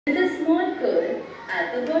with a small curl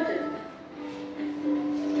at the bottom.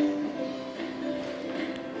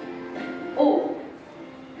 O.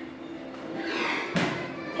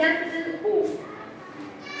 Capital O.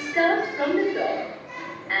 Start from the top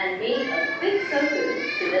and make a big circle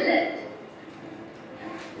to the left.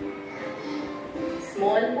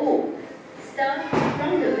 Small O. Start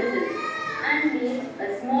from the middle and make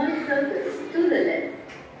a small circle to the left.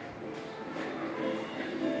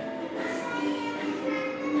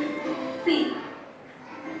 P.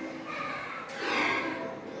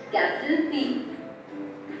 Capital P.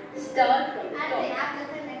 Start from the top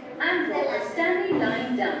and draw a standing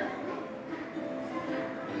line down.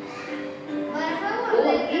 Go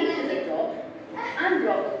again to the top and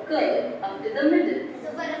draw a curve up to the middle.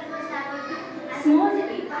 Small P.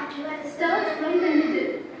 Start from the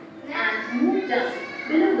middle and move down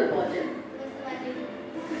below the bottom.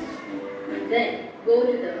 Then go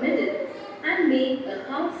to the middle and make a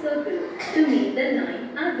half circle to meet the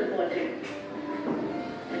line at the bottom.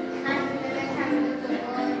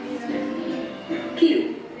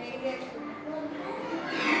 Q.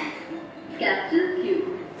 Capital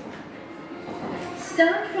Q.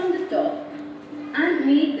 Start from the top and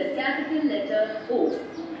make the capital letter O.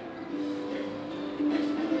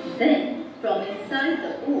 Then, from inside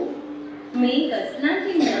the O, make a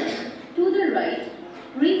slanting line to the right,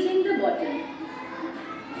 reaching the bottom.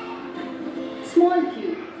 Small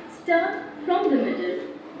q. Start from the middle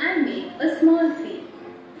and make a small C.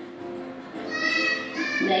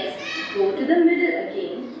 Next, go to the middle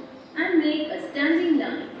again and make a standing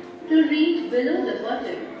line to reach below the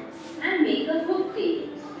bottom and make a hook tail.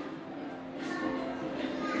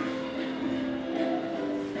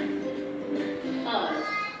 R.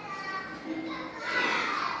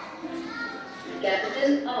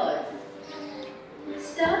 Capital R.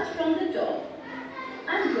 Start from the top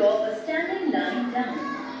and draw a standing line down.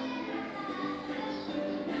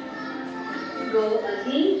 Go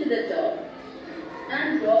again to the top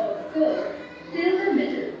and draw a curve till the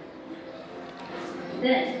middle.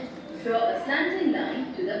 Then draw a slanting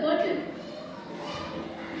line to the bottom.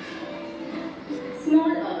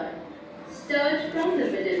 Small r. Start from the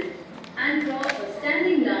middle and draw a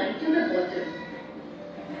standing line to the bottom.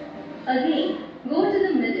 Again, go to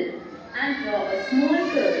the middle and draw a small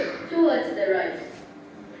curve towards the right.